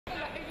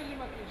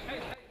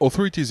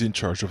Authorities in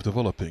charge of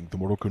developing the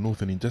Morocco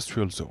Northern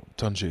Industrial Zone,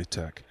 Tanger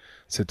Tech,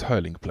 said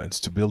Hailiang plans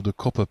to build a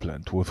copper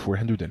plant worth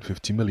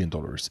 $450 million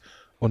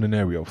on an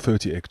area of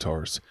 30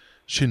 hectares.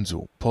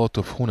 Shinzoom, part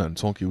of Hunan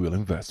Tonki, will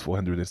invest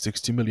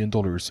 $460 million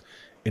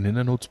in an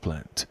anode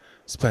plant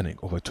spanning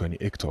over 20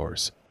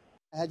 hectares.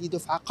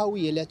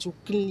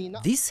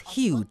 These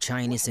huge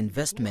Chinese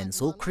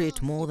investments will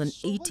create more than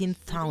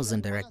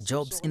 18,000 direct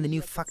jobs in the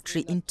new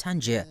factory in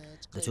Tanger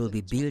that will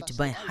be built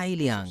by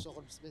Hailiang.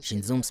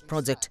 Shinzoom's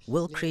project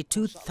will create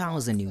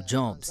 2,000 new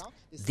jobs.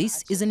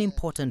 This is an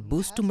important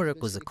boost to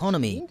Morocco's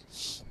economy.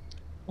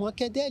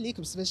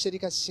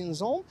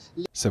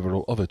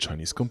 Several other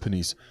Chinese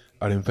companies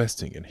are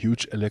investing in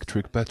huge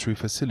electric battery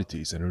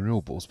facilities and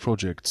renewables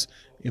projects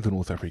in the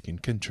North African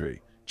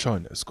country.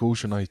 China's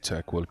Hailiang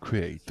Tech will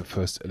create the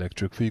first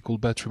electric vehicle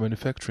battery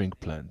manufacturing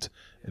plant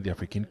in the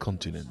African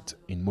continent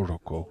in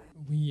Morocco.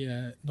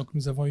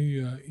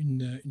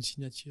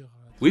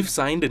 We've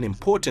signed an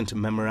important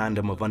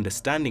memorandum of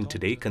understanding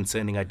today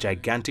concerning a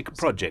gigantic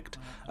project,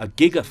 a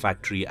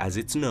gigafactory as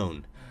it's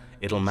known.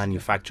 It'll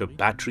manufacture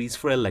batteries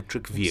for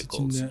electric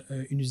vehicles.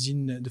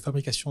 The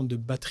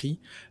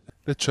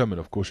chairman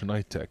of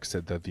Hailiang Tech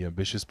said that the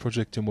ambitious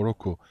project in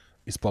Morocco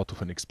is part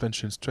of an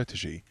expansion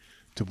strategy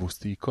to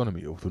boost the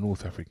economy of the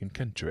North African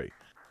country.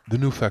 The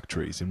new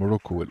factories in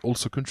Morocco will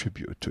also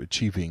contribute to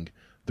achieving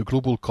the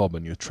global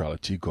carbon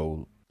neutrality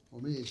goal.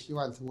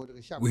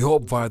 We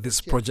hope via this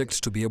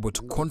project to be able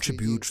to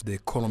contribute to the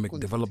economic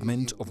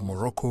development of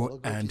Morocco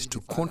and to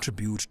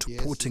contribute to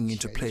putting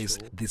into place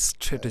this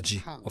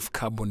strategy of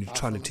carbon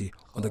neutrality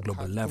on the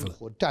global level.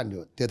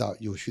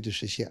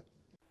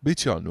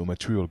 Betiano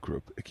Material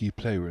Group, a key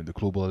player in the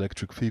global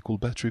electric vehicle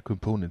battery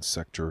components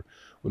sector,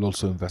 will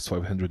also invest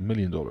 $500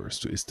 million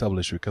to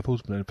establish a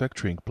cathode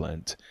manufacturing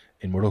plant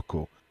in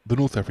Morocco. The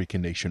North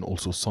African nation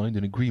also signed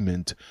an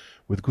agreement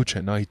with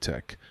Hailiang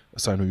Tech, a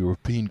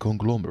Sino-European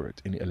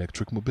conglomerate in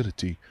electric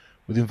mobility,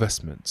 with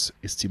investments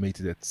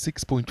estimated at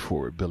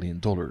 $6.4 billion.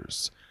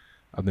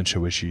 Abdel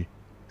Shawishi,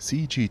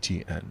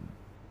 CGTN.